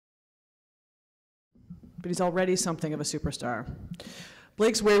but he's already something of a superstar.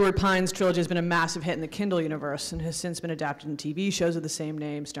 Blake's Wayward Pines trilogy has been a massive hit in the Kindle universe and has since been adapted in TV shows of the same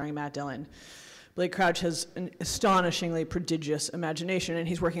name starring Matt Dillon. Blake Crouch has an astonishingly prodigious imagination, and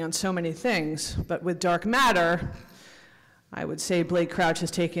he's working on so many things, but with Dark Matter, I would say Blake Crouch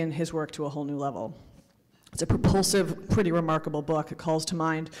has taken his work to a whole new level. It's a propulsive, pretty remarkable book. It calls to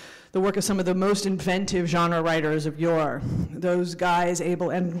mind the work of some of the most inventive genre writers of yore. Those guys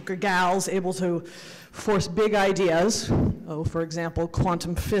and gals able to force big ideas, for example,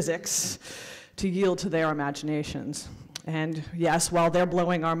 quantum physics, to yield to their imaginations. And yes, while they're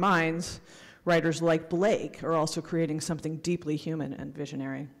blowing our minds, writers like Blake are also creating something deeply human and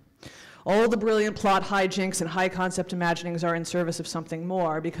visionary. All the brilliant plot hijinks and high concept imaginings are in service of something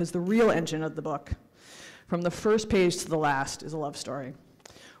more, because the real engine of the book, from the first page to the last, is a love story.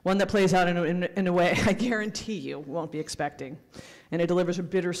 One that plays out in a way I guarantee you won't be expecting. And it delivers a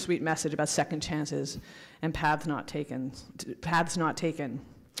bittersweet message about second chances and paths not taken.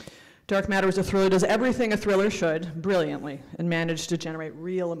 Dark Matter is a thriller, does everything a thriller should, brilliantly, and managed to generate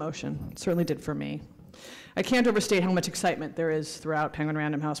real emotion. It certainly did for me. I can't overstate how much excitement there is throughout Penguin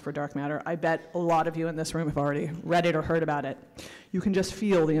Random House for Dark Matter. I bet a lot of you in this room have already read it or heard about it. You can just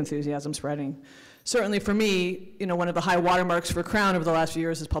feel the enthusiasm spreading. Certainly for me, one of the high watermarks for Crown over the last few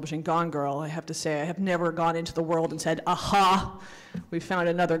years is publishing Gone Girl. I have to say, I have never gone into the world and said, aha, we found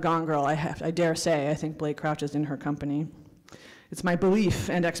another Gone Girl. I dare say, I think Blake Crouch is in her company. It's my belief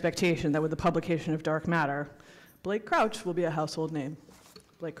and expectation that with the publication of Dark Matter, Blake Crouch will be a household name.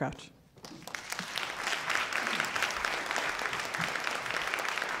 Blake Crouch.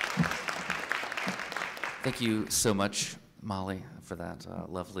 Thank you so much, Molly, for that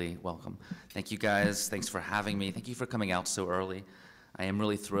lovely welcome. Thank you guys, thanks for having me. Thank you for coming out so early. I am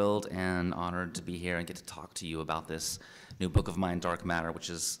really thrilled and honored to be here and get to talk to you about this new book of mine, Dark Matter, which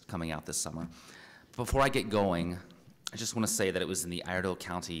is coming out this summer. Before I get going, I just want to say that it was in the Iredell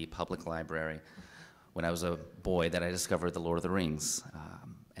County Public Library when I was a boy that I discovered The Lord of the Rings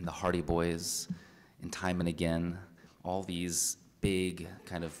and the Hardy Boys and Time and Again, all these big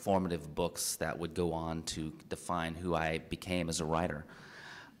kind of formative books that would go on to define who I became as a writer.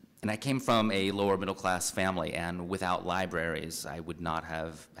 And I came from a lower middle class family, and without libraries, I would not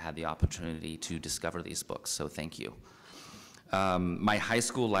have had the opportunity to discover these books, so thank you. My high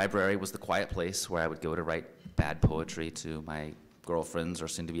school library was the quiet place where I would go to write bad poetry to my girlfriends or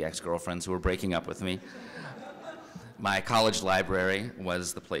soon-to-be ex-girlfriends who were breaking up with me. My college library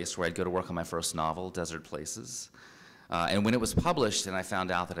was the place where I'd go to work on my first novel, Desert Places. And when it was published and I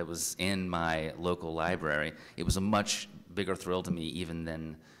found out that it was in my local library, it was a much bigger thrill to me even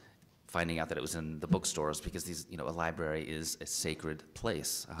than finding out that it was in the bookstores, because a library is a sacred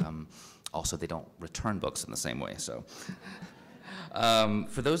place. Also, they don't return books in the same way, so.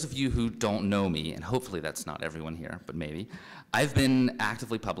 For those of you who don't know me, and hopefully that's not everyone here, but maybe, I've been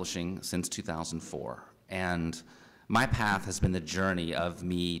actively publishing since 2004, and my path has been the journey of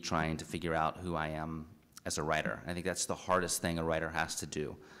me trying to figure out who I am as a writer. I think that's the hardest thing a writer has to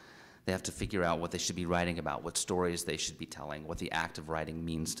do. They have to figure out what they should be writing about, what stories they should be telling, what the act of writing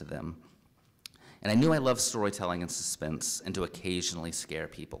means to them. And I knew I loved storytelling and suspense and to occasionally scare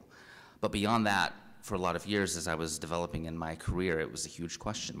people. But beyond that, for a lot of years as I was developing in my career, it was a huge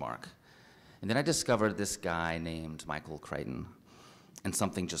question mark. And then I discovered this guy named Michael Crichton, and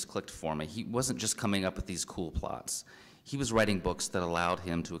something just clicked for me. He wasn't just coming up with these cool plots. He was writing books that allowed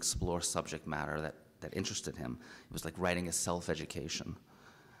him to explore subject matter that interested him. It was like writing a self-education.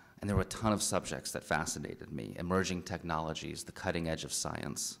 And there were a ton of subjects that fascinated me: emerging technologies, the cutting edge of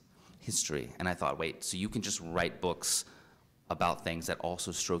science, history. And I thought, wait, so you can just write books about things that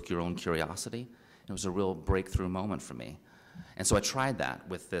also stroke your own curiosity? It was a real breakthrough moment for me. And so I tried that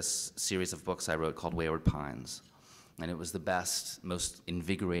with this series of books I wrote called Wayward Pines. And it was the best, most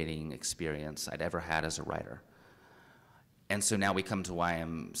invigorating experience I'd ever had as a writer. And so now we come to why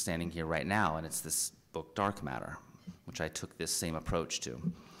I'm standing here right now, and it's this book, Dark Matter, which I took this same approach to.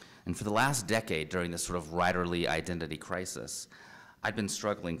 And for the last decade, during this sort of writerly identity crisis, I'd been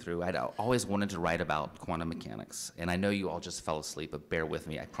struggling through. I'd always wanted to write about quantum mechanics. And I know you all just fell asleep, but bear with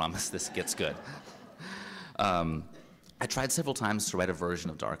me. I promise this gets good. I tried several times to write a version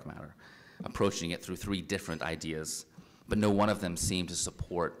of Dark Matter, approaching it through 3 different ideas, but no one of them seemed to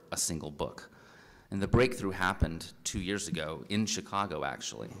support a single book. And the breakthrough happened 2 years ago in Chicago,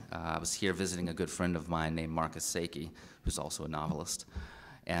 actually. I was here visiting a good friend of mine named Marcus Saki, who's also a novelist.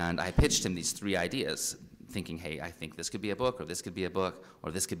 And I pitched him these 3 ideas, thinking, hey, I think this could be a book, or this could be a book,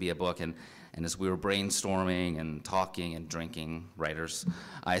 or this could be a book. And as we were brainstorming and talking and drinking, writers,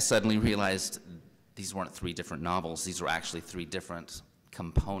 I suddenly realized these weren't 3 different novels. These were actually 3 different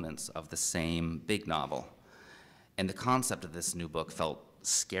components of the same big novel. And the concept of this new book felt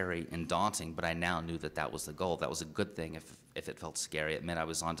scary and daunting, but I now knew that that was the goal. That was a good thing. If it felt scary, it meant I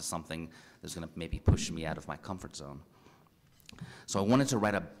was onto something that was going to maybe push me out of my comfort zone. So I wanted to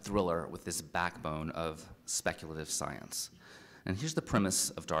write a thriller with this backbone of speculative science. And here's the premise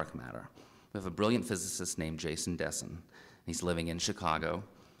of Dark Matter. We have a brilliant physicist named Jason Dessen. He's living in Chicago,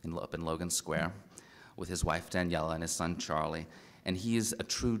 up in Logan Square, with his wife Daniela and his son Charlie, and he is a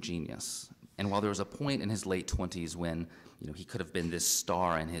true genius. And while there was a point in his late 20s when he could have been this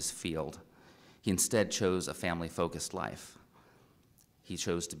star in his field, he instead chose a family-focused life. He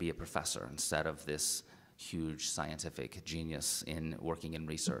chose to be a professor instead of this huge scientific genius in working in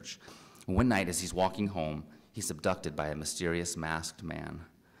research. One night as he's walking home, he's abducted by a mysterious masked man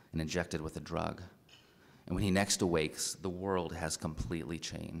and injected with a drug. And when he next awakes, the world has completely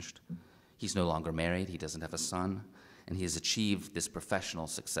changed. He's no longer married, he doesn't have a son, and he has achieved this professional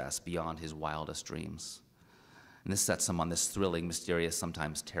success beyond his wildest dreams. And this sets him on this thrilling, mysterious,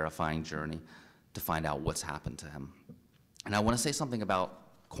 sometimes terrifying journey to find out what's happened to him. And I want to say something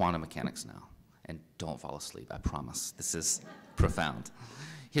about quantum mechanics now. And don't fall asleep, I promise. This is profound.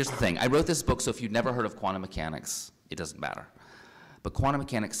 Here's the thing. I wrote this book, so if you've never heard of quantum mechanics, it doesn't matter. But quantum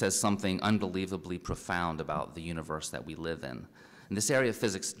mechanics says something unbelievably profound about the universe that we live in. And this area of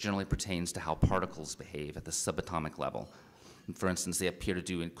physics generally pertains to how particles behave at the subatomic level. And for instance, they appear to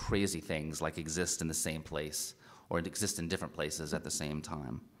do crazy things like exist in the same place or exist in different places at the same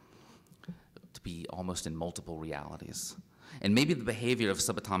time, to be almost in multiple realities. And maybe the behavior of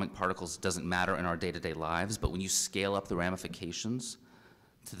subatomic particles doesn't matter in our day-to-day lives, but when you scale up the ramifications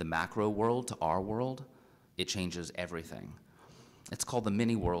to the macro world, to our world, it changes everything. It's called the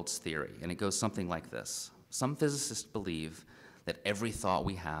many-worlds theory, and it goes something like this. Some physicists believe that every thought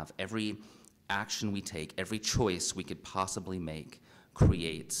we have, every action we take, every choice we could possibly make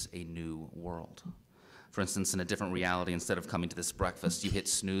creates a new world. For instance, in a different reality, instead of coming to this breakfast, you hit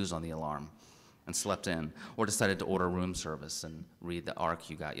snooze on the alarm and slept in, or decided to order room service and read the arc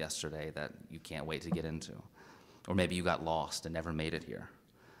you got yesterday that you can't wait to get into. Or maybe you got lost and never made it here.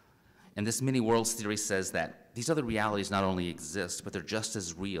 And this many-worlds theory says that these other realities not only exist, but they're just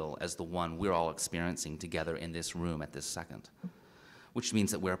as real as the one we're all experiencing together in this room at this second, which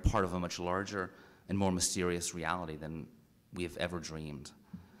means that we're a part of a much larger and more mysterious reality than we have ever dreamed.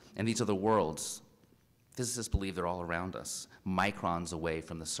 And these other worlds, physicists believe they're all around us, microns away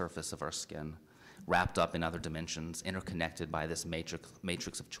from the surface of our skin, wrapped up in other dimensions, interconnected by this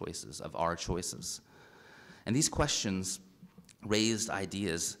matrix of choices, of our choices. And these questions raised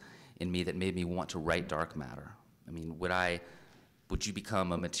ideas in me that made me want to write Dark Matter. I mean, would you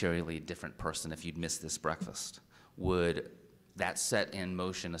become a materially different person if you'd missed this breakfast? Would that set in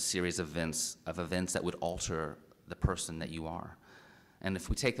motion a series of events that would alter the person that you are? And if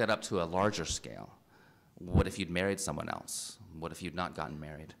we take that up to a larger scale, what if you'd married someone else? What if you'd not gotten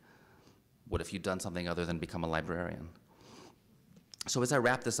married? What if you'd done something other than become a librarian? So as I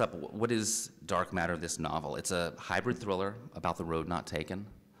wrap this up, what is Dark Matter, this novel? It's a hybrid thriller about the road not taken.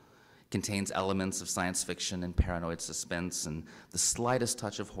 It contains elements of science fiction and paranoid suspense and the slightest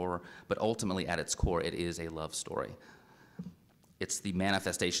touch of horror, but ultimately at its core, it is a love story. It's the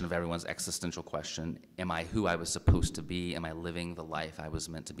manifestation of everyone's existential question, am I who I was supposed to be? Am I living the life I was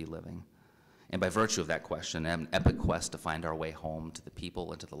meant to be living? And by virtue of that question, an epic quest to find our way home to the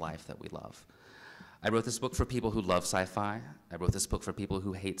people and to the life that we love. I wrote this book for people who love sci-fi. I wrote this book for people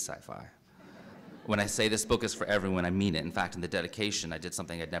who hate sci-fi. When I say this book is for everyone, I mean it. In fact, in the dedication, I did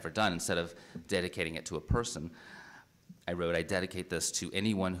something I'd never done. Instead of dedicating it to a person, I wrote, I dedicate this to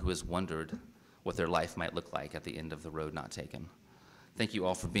anyone who has wondered what their life might look like at the end of the road not taken. Thank you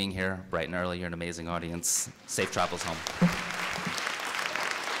all for being here, bright and early. You're an amazing audience. Safe travels home.